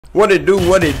What it do,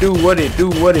 what it do, what it do,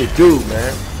 what it do,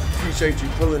 man. Appreciate you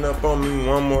pulling up on me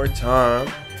one more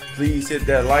time. Please hit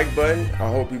that like button. I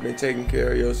hope you've been taking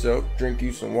care of yourself. Drink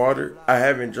you some water. I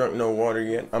haven't drunk no water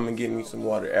yet. I'm gonna get me some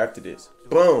water after this.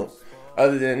 Boom.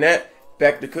 Other than that,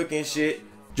 back to cooking shit.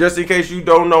 Just in case you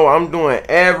don't know, I'm doing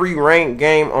every ranked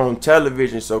game on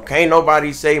television. So can't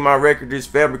nobody say my record is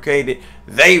fabricated.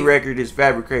 They record is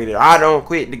fabricated. I don't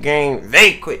quit the game.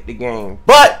 They quit the game.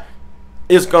 But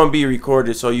it's gonna be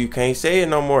recorded, so you can't say it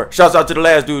no more. Shouts out to the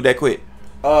last dude that quit.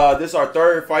 This is our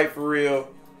third fight for real.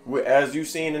 As you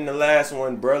seen in the last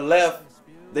one, bruh left.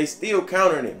 They still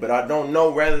counted it, but I don't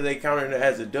know whether they counted it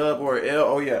as a dub or an L.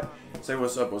 Oh yeah. Say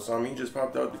what's up, Osama. You just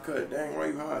popped out the cut. Dang, why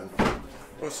you hiding?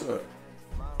 What's up?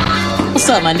 What's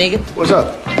up, my nigga? What's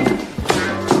up?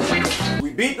 We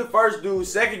beat the first dude.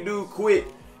 Second dude quit.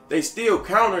 They still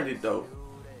counted it though.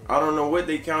 I don't know what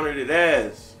they counted it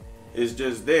as. It's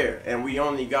just there. And we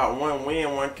only got one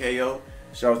win, one KO.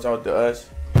 Shouts out to us.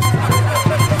 But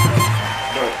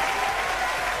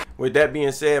with that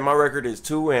being said, my record is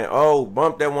 2-0.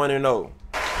 Bump that 1-0.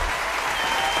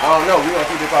 I don't know. We're going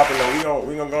to keep it popping though.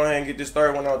 We're gonna go ahead and get this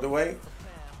third one out the way.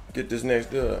 Get this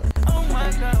next dub.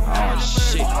 Oh,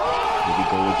 shit. Here we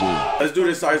go again. Let's do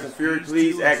this, Tyson Fury.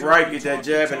 Please act right. Get that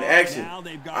jab in action.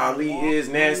 Ali is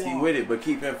nasty with it, but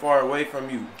keep him far away from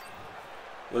you.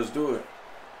 Let's do it.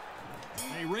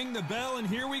 They ring the bell, and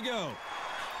here we go.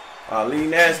 Ali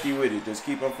nasty with it. Just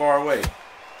keep him far away.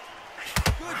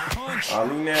 Good punch.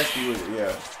 Ali nasty with it,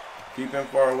 yeah. Keep him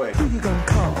far away. Who you gonna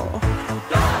call?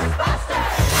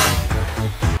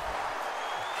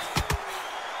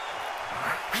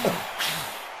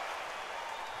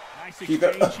 Keep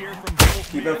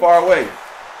him far away.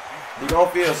 He gonna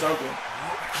feel something.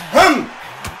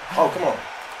 Oh, come on.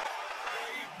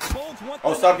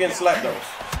 Oh, stop getting slapped though.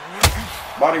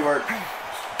 Body work.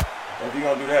 If you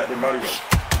gonna do that, then body work.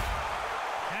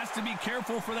 Has to be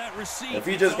careful for that receipt. If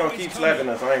he just gonna keep slapping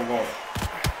us, I ain't going.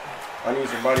 I need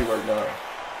some body work done.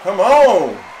 Come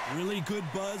on. Really good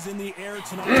buzz in the air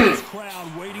tonight. This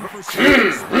crowd waiting for some.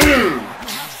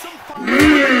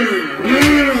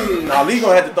 Ali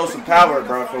gonna have to throw some power,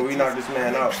 bro, before we knock this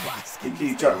man out. He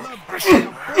keep trying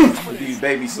with these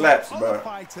baby slaps, bro.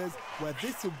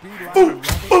 Boom,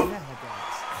 boom,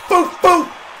 boom, boom,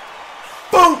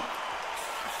 boom.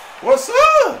 What's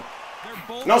up?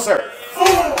 No, sir.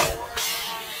 Boom,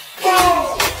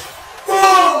 boom,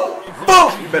 boom,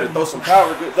 boom. You better throw some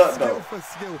power good up, though.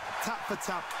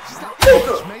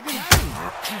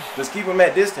 Just keep him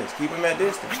at distance. Keep him at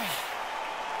distance.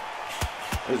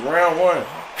 It's round one.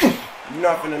 You're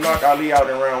not finna knock Ali out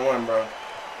in round one, bro.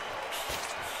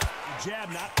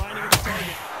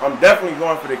 I'm definitely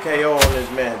going for the KO on this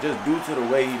man, just due to the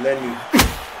way he let me.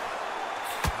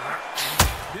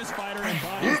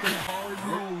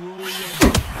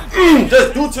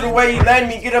 Just due to the way he let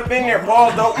me get up in there,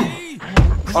 balls though.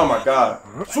 Oh my God.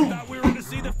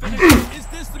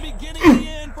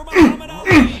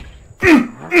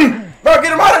 Bro,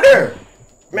 get him out of there.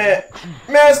 Man,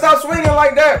 stop swinging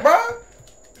like that, bro.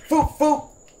 Foop, foop.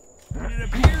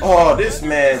 Oh, this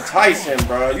man Tyson,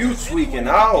 bro. You tweaking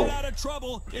out.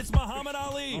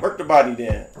 Work the body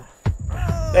then.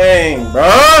 Dang, bro.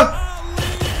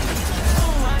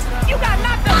 You got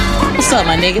knocked up. What's up,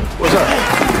 my nigga? What's up?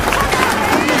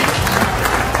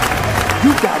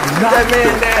 You got knocked that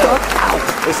man down.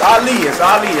 It's Ali. It's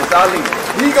Ali. It's Ali.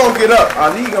 He gonna get up.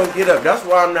 Ali gonna get up. That's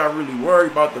why I'm not really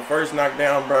worried about the first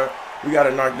knockdown, bro. We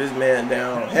gotta knock this man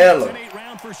down. Hella.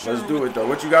 Let's do it though.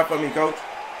 What you got for me, coach?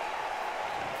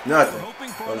 Nothing.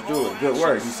 Let's do it. Good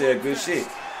work. You said good shit.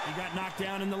 He got knocked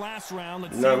down in the last round.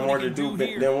 Nothing more to do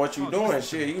than what you doing.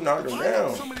 Shit, you knocked him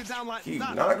down. Keep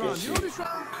knocking shit.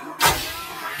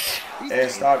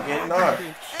 And stop getting knocked.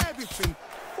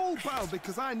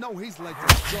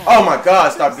 Oh my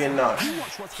God, stop getting knocked.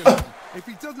 If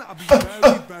he doesn't, I'll be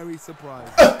very, very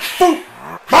surprised.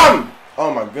 Bam!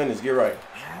 Oh my goodness, get right.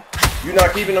 You're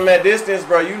not keeping them at distance,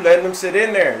 bro. You letting them sit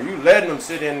in there. You letting them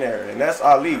sit in there. And that's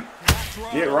Ali.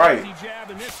 Get right.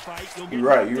 You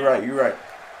right, you right, you right.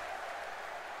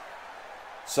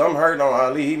 Some hurt on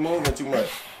Ali. He moving too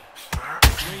much.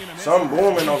 Some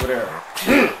booming over there.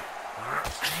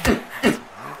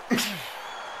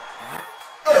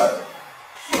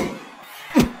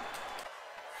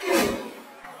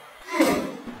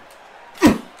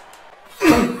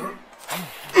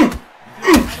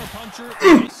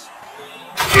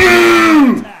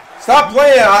 Stop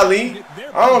playing, Ali.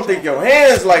 I don't think your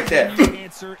hands like that.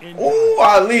 Ooh,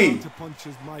 Ali.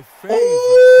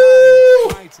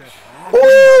 Ooh.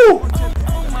 Ooh.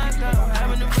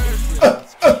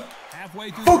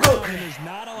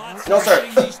 No, sir.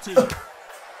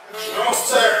 No,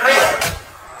 sir.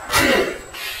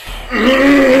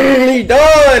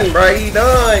 done, bro. He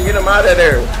done. Get him out of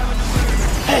there.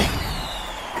 Hey,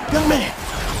 young man.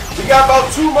 We got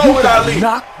about 2 more with Ali.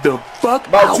 Knock the fuck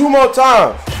About out. 2 more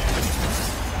times.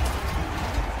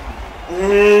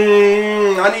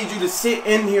 I need you to sit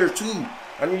in here too.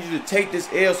 I need you to take this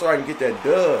L so I can get that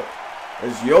dub.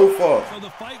 It's your fault.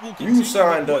 You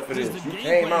signed up for this. You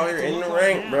came out here in the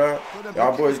rank, bro.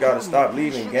 Y'all boys gotta stop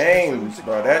leaving games,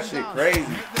 bro. That shit crazy.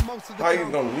 How you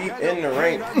gonna leave in the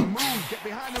rank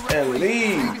and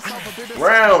leave?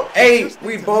 Round 8,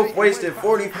 we both wasted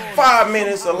 45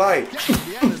 minutes of life.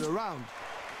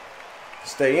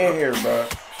 Stay in here, bro.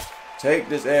 Take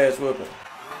this ass whipping.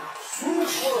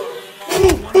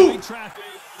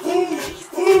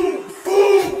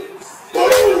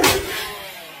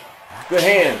 Good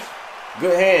hands.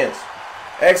 Good hands.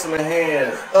 Excellent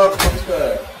hands.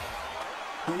 Uppercut.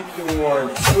 He threw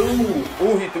 1, 2.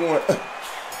 Ooh, he threw 1.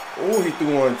 Ooh, he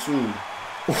threw 1, 2.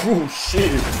 Ooh,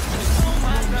 shit.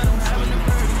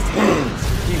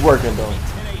 Keep working, though.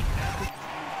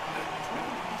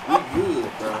 We good,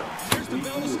 bro. We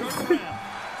good.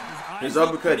 His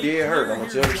uppercut did hurt. I'm gonna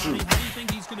tell the truth.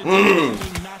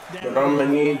 But I'm gonna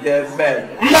need that back.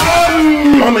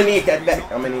 I'm gonna need that back.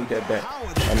 I'm gonna need that back.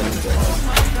 I'm gonna need that back.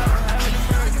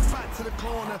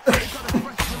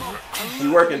 He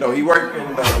working though. He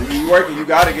working though. He working. You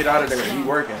gotta get out of there. He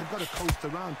working.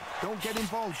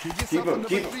 Keep him.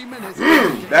 Keep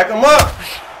him. Back him up.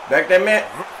 Back that man.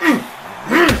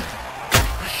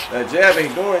 That jab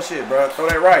ain't doing shit, bro. Throw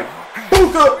that right.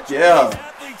 Book up. Yeah.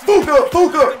 Book up.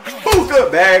 Book up. Book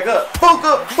up. Bag up. Book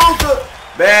up. Book up.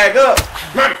 Bag up.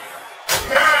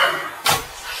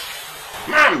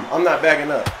 I'm not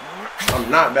backing up. I'm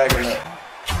not backing up.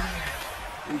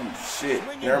 Ooh, shit.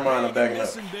 Never mind, I'm backing up.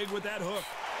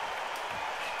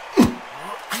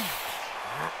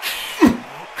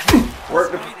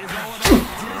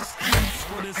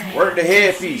 Work the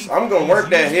headpiece. I'm gonna work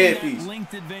that headpiece.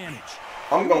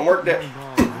 I'm gonna work that.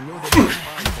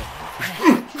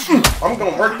 I'm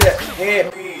gonna work that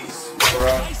headpiece,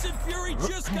 bro.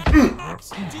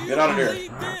 Get out of there.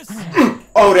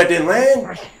 Oh, that didn't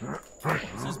land?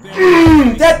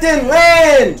 That didn't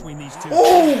land!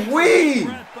 Oh, wee!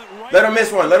 Let him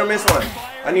miss one. Let him miss one.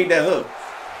 I need that hook.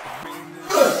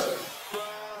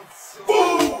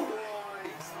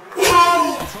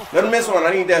 Let him miss one.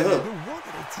 I need that hook.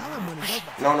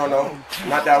 No, no, no.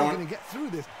 Not that one.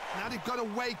 Now they've got to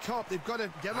wake up. They've got to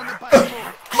get on the back foot.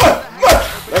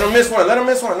 Let him miss one. Let him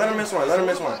miss one. Let him miss one. Let him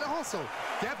miss one.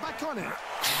 Get back on it.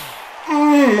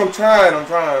 I'm trying. I'm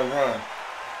trying. I'm trying.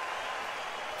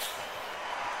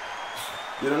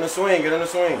 Get on the swing. Get on the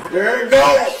swing. There you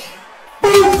go.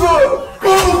 Booga.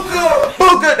 Booga.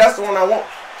 Booga. That's the one I want.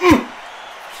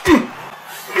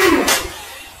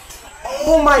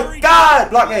 Oh my God.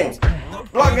 Block game.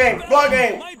 Block game. Block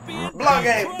game. Block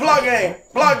game. Block game.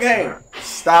 Block game.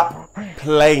 Stop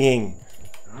playing.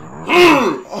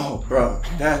 Oh, bro.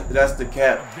 That's the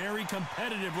cap. Very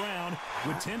competitive round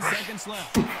with 10 seconds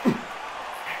left.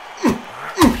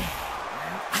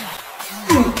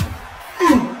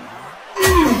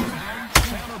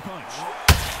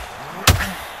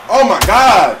 Oh my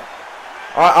God!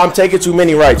 I'm taking too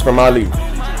many rights from Ali.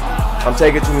 I'm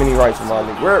taking too many rights from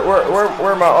Ali. Where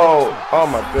my oh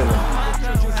my goodness.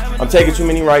 I'm taking too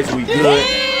many rights. We good.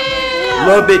 A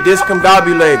little bit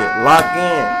discombobulated. Lock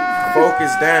in.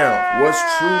 Focus down. What's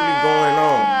truly going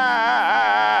on?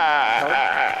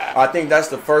 I think that's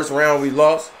the first round we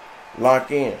lost.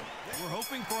 Lock in.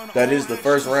 That is the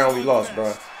first round we lost,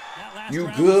 bro. You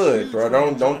good, bro.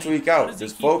 Don't tweak out.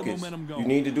 Just focus. You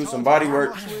need to do some body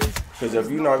work. Because if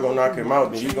you're not going to knock him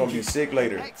out, then you're going to be sick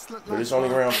later. But it's only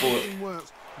round 4.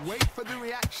 Wait for the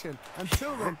reaction.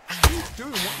 Until then, keep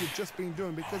doing what you've just been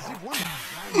doing because you've won.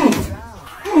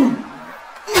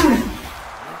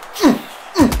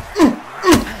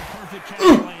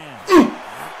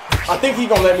 I think he's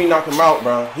going to let me knock him out,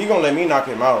 bro. He's going to let me knock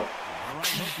him out.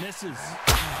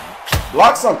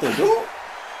 Block something, dude.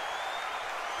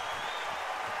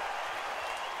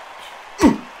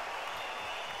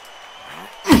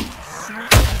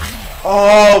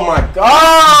 Oh my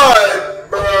God,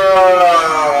 bro!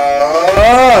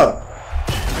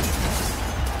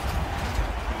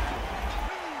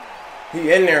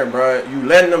 He in there, bro. You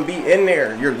letting him be in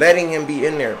there. You're letting him be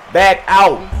in there. Back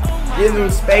out. Give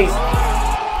him space.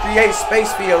 Create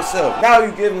space for yourself. Now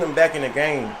you're giving him back in the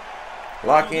game.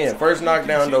 Lock in. First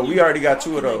knockdown, though. We already got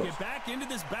 2 of those.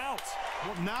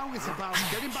 Now it's about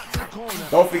getting back to the corner.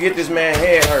 Don't forget this man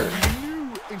head hurt.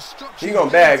 instructions. He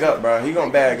gonna bag up, bro. He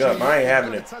gonna bag up. I ain't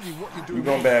having it. You You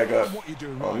gonna bag up.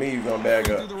 On me, you gonna bag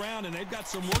up. You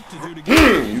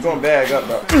gonna bag up,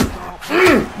 bro.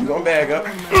 You gonna bag up.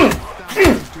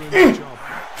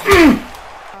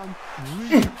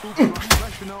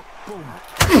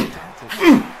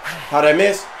 How that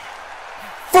miss?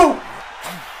 Boom!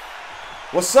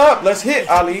 What's up? Let's hit,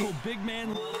 Ali.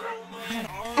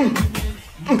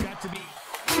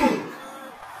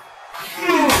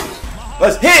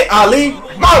 Let's hit, Ali.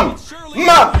 Mom!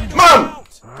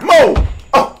 Mo!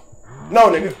 Oh! No,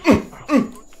 nigga.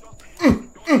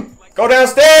 Go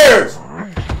downstairs!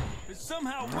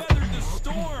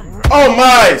 Oh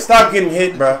my! Stop getting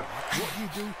hit, bro. What you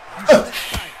do,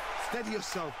 steady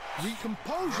yourself,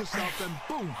 recompose yourself, then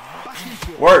boom, back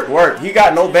into it. Work. He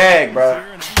got no bag, bro.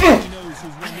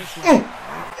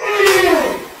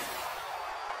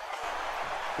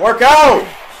 Work out.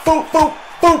 Boop.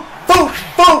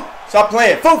 Stop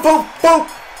playing. Boop.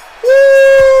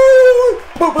 Woo!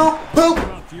 Boop.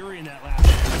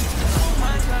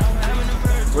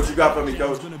 What you got for me,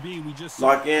 coach?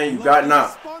 Lock in. You got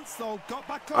knocked.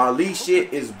 Ali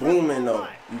shit is booming though.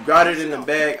 You got it in the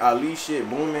bag. Ali shit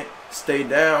booming. Stay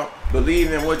down.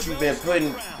 Believe in what you've been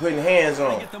putting hands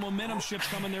on.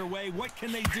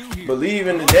 Believe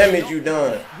in the damage you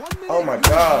done. Oh my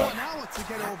God.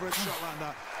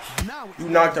 You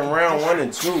knocked him round 1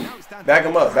 and 2. Back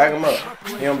him up.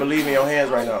 He don't believe in your hands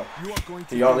right now.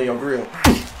 He all in your grill.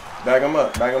 Back him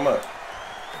up.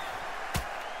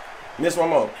 Miss one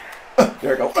more.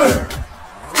 There we go.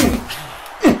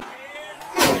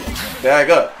 Bag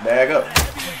up.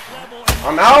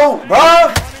 I'm out,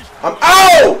 bro. I'm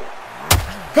out.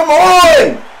 Come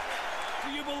on. Do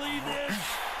you believe this?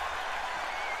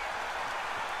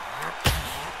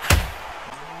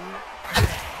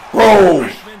 Bro.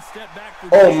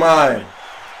 Oh my.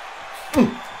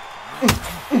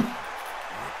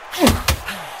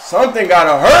 Something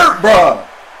gotta hurt, bro.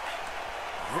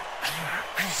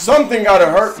 Something gotta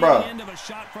hurt, bro.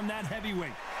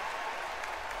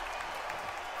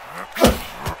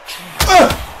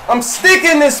 I'm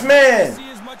sticking this man.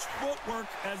 See as much footwork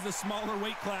as the smaller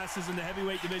weight classes in the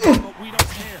heavyweight division, but we don't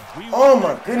care. Oh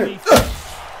my goodness.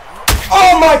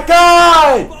 Oh my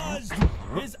God.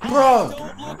 Bro.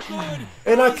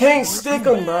 And I can't stick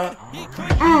him, bro.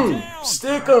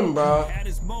 Stick him, bro.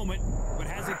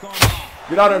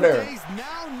 Get out of there.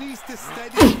 Now needs to steady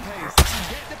the pace,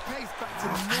 get the pace back to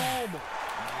normal.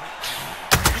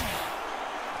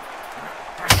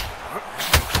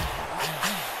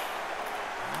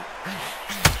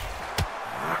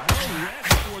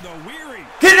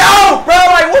 Get out, bro.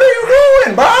 Like, what are you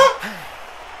doing, bro?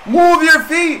 Move your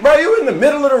feet, bro. You in the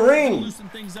middle of the ring. Loosen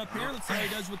things up here. Let's see how he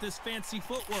does with this fancy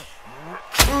footwork.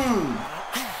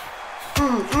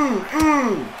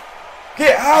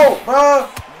 Get out, bro.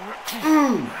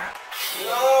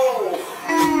 No.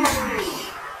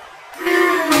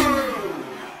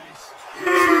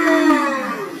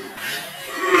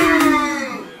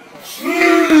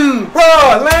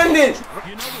 Bro, land it.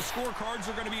 You know the scorecards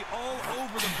are going to be all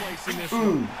over the place in this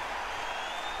one.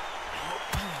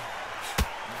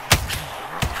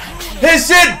 His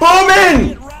shit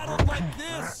booming.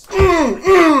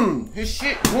 His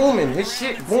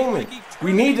shit booming.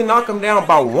 We need to knock him down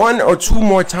by 1 or 2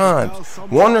 more times.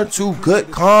 1 or 2 good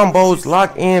combos,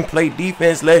 lock in, play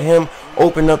defense, let him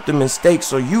open up the mistakes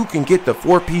so you can get the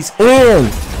 4-piece in.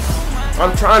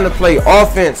 I'm trying to play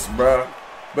offense, bro,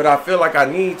 but I feel like I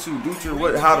need to due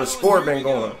to how the score been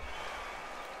going.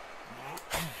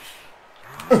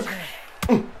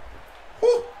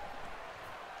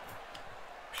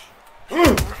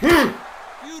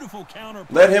 Beautiful counter.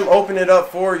 Let him open it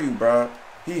up for you, bro.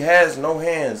 He has no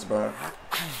hands, bro.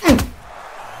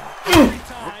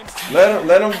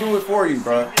 Let him do it for you,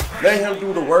 bro. Let him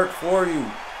do the work for you.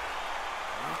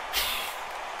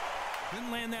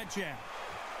 Didn't land that jab.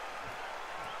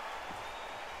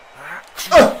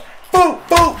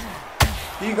 Boop.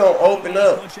 He gonna open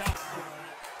up.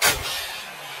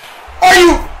 Are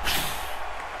you?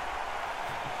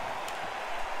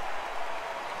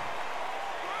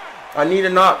 I need a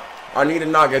knock.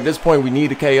 At this point, we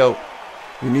need a KO.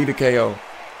 We need a KO.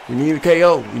 He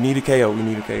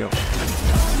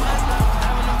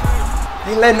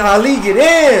letting Ali get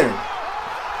in.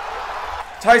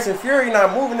 Tyson Fury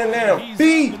not moving in there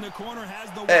feet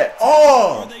at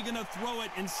all. Are they gonna throw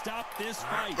it and stop this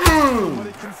fight? But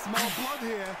they can smell blood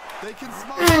here. They can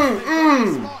smell blood.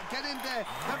 Smart. Get in there.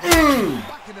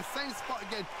 Back in the same spot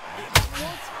again.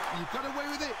 Once you got away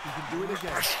with it, you can do it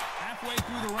again. Halfway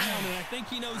through the round, and I think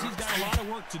he knows he's got a lot of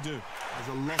work to do. There's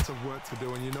a lot of work to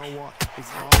do, and you know what? It's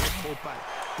hard to pull back.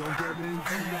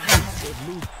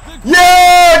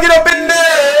 Yeah, get up in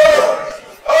there.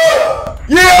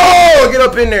 Yeah, get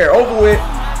up in there. Over with.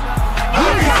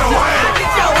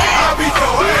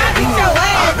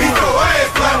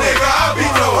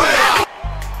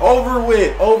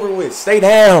 Over with. Stay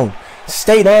down.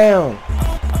 Stay down.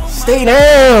 Stay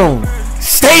down.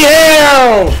 Stay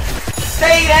down.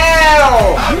 Stay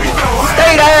down.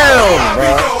 Stay down,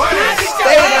 bro.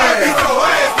 Stay down.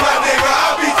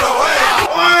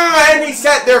 And he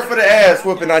sat there for the ass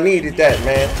whooping. I needed that,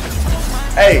 man.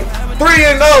 Hey,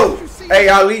 3-0. Hey,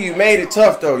 Ali, you made it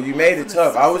tough, though. You made it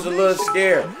tough. I was a little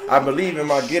scared. I believe in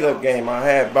my get-up game. I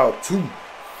had about 2,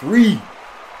 3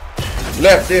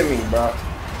 left in me, bro.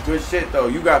 Good shit, though.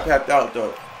 You got papped out,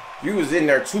 though. You was in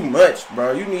there too much,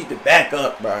 bro. You need to back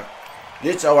up, bro.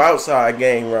 Get your outside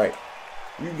game right.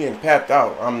 You getting papped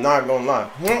out. I'm not gonna lie.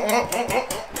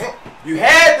 You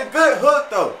had the good hook,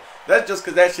 though. That's just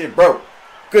because that shit broke.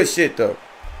 Good shit, though.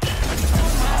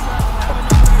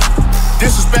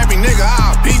 Disrespect me, nigga,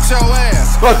 I'll beat your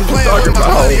ass. What you talking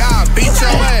about? I'll beat your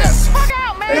ass.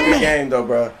 Hey, good game, though,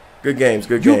 bro. Good games,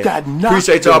 good games. You got knocked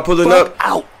Appreciate y'all pulling up.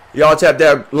 out. Y'all tap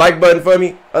that like button for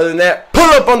me. Other than that, pull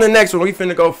up on the next one. We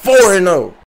finna go 4-0.